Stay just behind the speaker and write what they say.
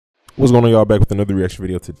What's going on, y'all? Back with another reaction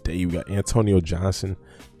video. Today we got Antonio Johnson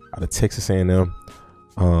out of Texas A&M.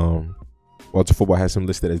 Walter Football has him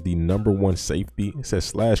listed as the #1 safety. It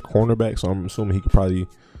says / cornerback, so I'm assuming he could probably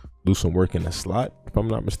do some work in the slot if I'm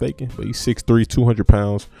not mistaken. But he's 6'3", 200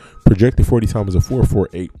 pounds. Projected 40 time is a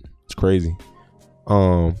 4.48. It's crazy.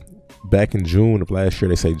 Back in June of last year,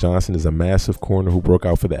 they say Johnson is a massive corner who broke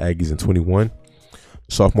out for the Aggies in 21.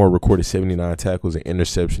 Sophomore recorded 79 tackles, an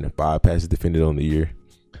interception, and 5 passes defended on the year.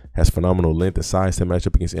 Has phenomenal length and size to match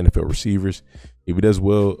up against NFL receivers. If he does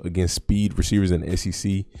well against speed receivers in the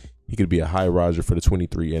SEC, he could be a high riser for the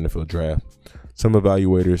 23 NFL draft. Some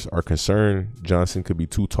evaluators are concerned Johnson could be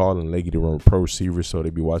too tall and leggy to run with pro receivers, so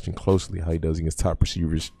they'll be watching closely how he does against top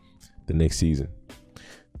receivers the next season.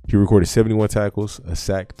 He recorded 71 tackles, a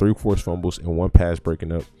sack, 3 forced fumbles, and 1 pass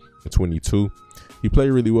breaking up in 22. He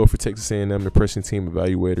played really well for Texas A&M. Impressing team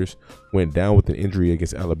evaluators went down with an injury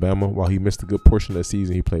against Alabama. While he missed a good portion of the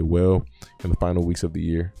season, he played well in the final weeks of the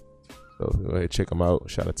year. So go ahead and check him out.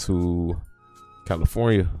 Shout out to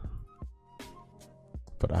California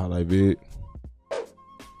for the highlight vid.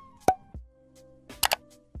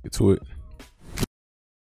 Get to it.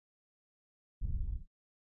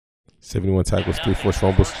 71 tackles, 3 forced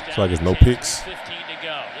fumbles. It's like it's no picks. 15 to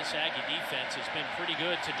go. This Aggie defense has been pretty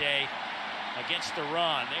good today against the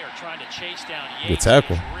run. They are trying to chase down Yates. Good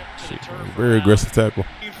tackle. Very aggressive tackle.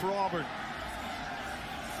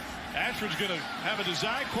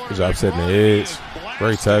 Good job setting the edge.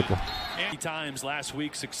 Great tackle. Times last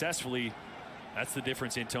week successfully. That's the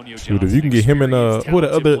difference, Antonio Johnson. Dude, if you can get him and who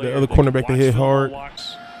the other cornerback that hit hard,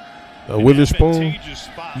 Witherspoon,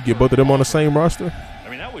 you get both of them on the same roster. I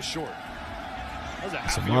mean, that was short.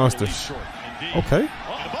 That's a monster. Okay.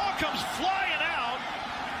 The ball comes flying out,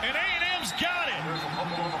 and A&M's got it.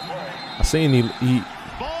 I seen he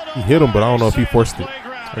hit him, but I don't know if he forced it.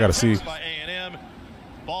 I gotta see.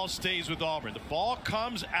 Ball stays with Auburn. The ball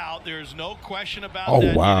comes out. There's no question about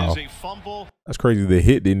that. Oh, wow. It is a fumble. That's crazy. The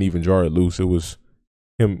hit didn't even jar it loose. It was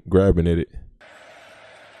him grabbing at it.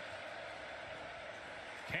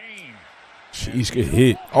 Jeez, good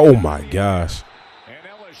hit. Oh, my gosh. And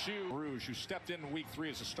LSU, Rouge, who stepped in week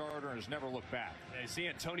 3 as a starter and has never looked back. See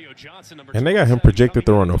Antonio Johnson, and they got him projected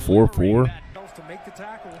to run a 4.4.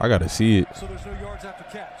 I got to see it. So there's no yards after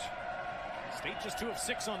catch. State just 2 of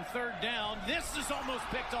 6 on 3rd down. This is almost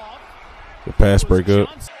picked off. The pass break up.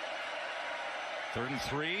 3rd and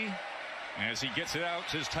 3. As he gets it out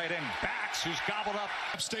to his tight end, Backs, who's gobbled up.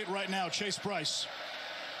 Upstate right now, Chase Bryce.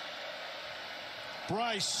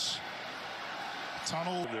 Bryce.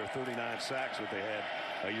 Tunnel. Their 39 sacks that they had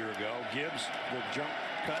a year ago. Gibbs, the jump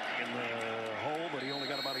cut in the hole, but he only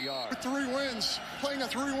got about a yard. 3 wins, playing a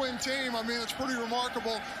 3-win team. I mean, it's pretty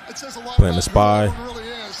remarkable. It says a lot. Playing the spy. It really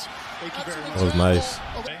is. That was nice.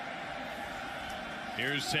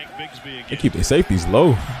 Here's Tank Bigsby again. They keep their safeties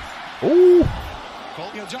low. Ooh.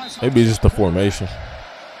 Maybe it's just the formation.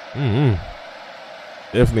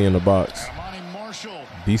 Definitely in the box.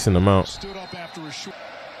 Decent amount. Stood up after a short.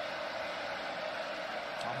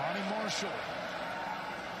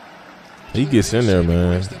 He gets in there,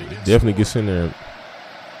 man. Definitely gets in there.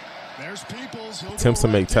 Attempts to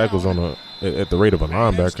make tackles on at the rate of a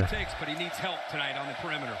linebacker. But he needs help tonight on the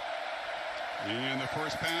perimeter. And the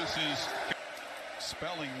first pass is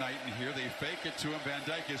spelling night in here. They fake it to him. Van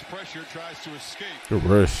Dyke is pressure, tries to escape. Good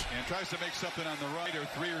rush. And tries to make something on the right. There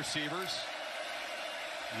are 3 receivers.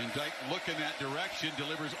 And Dyke looking that direction,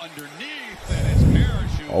 delivers underneath, and his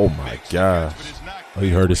parachute. Oh my gosh. Oh,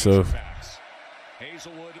 he hurt himself.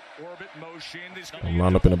 Hazelwood orbit motion. I'm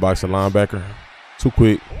lined up in the box of linebacker. Too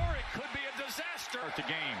quick. Or it could be a disaster at the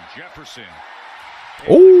game. Jefferson.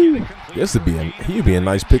 Oh, he'd be a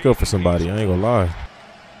nice pickup for somebody. I ain't gonna lie.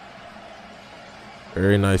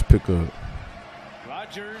 Very nice pickup.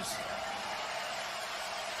 Rodgers.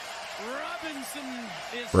 Robinson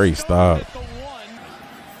is great stop.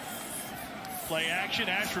 Play action.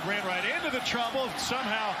 Ashford ran right into the trouble.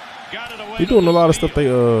 Somehow got it away. He's doing a lot of stuff they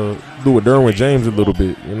do with Derwin James a little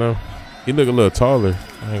bit, you know. He look a little taller.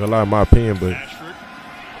 I ain't gonna lie, in my opinion, but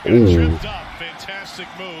tripped up. Fantastic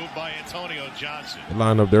move by Antonio Johnson. They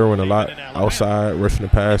line up Derwin a lot outside, rushing the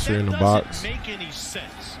passer in the box. Make any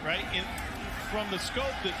sense, right? From the scope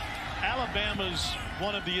that Alabama's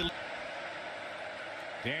one of the.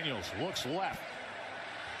 Daniels looks left.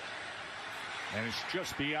 And it's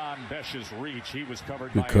just beyond Besh's reach. He was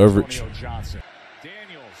covered by Antonio Johnson.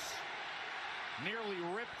 Daniels nearly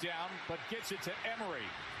ripped down, but gets it to Emery.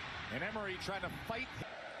 And Emery trying to fight.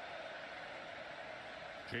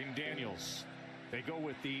 Jaden Daniels. They go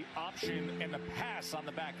with the option and the pass on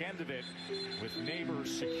the back end of it, with Neighbors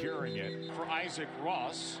securing it for Isaac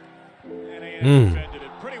Ross. And defended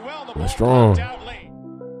it pretty well. That's strong.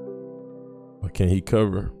 But can he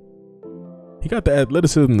cover? He got the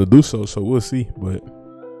athleticism to do so, so we'll see. But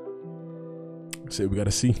we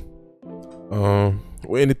gotta see.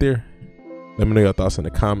 We'll end it there. Let me know your thoughts in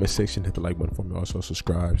the comment section. Hit the like button for me. Also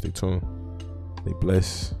subscribe. Stay tuned. Stay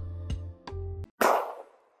blessed.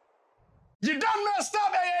 You done messed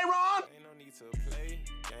up, Aaron. Ain't no need to play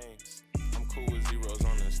games. I'm cool with zeros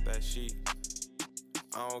on the stat sheet.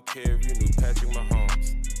 I don't care if you knew Patrick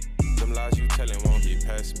Mahomes. Them lies you telling won't get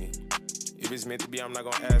past me. If it's meant to be, I'm not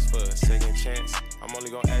gonna ask for a second chance. I'm only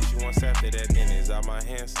gonna ask you once after that, then it's out my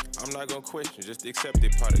hands. I'm not gonna question, just accept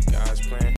it, part of God's plan.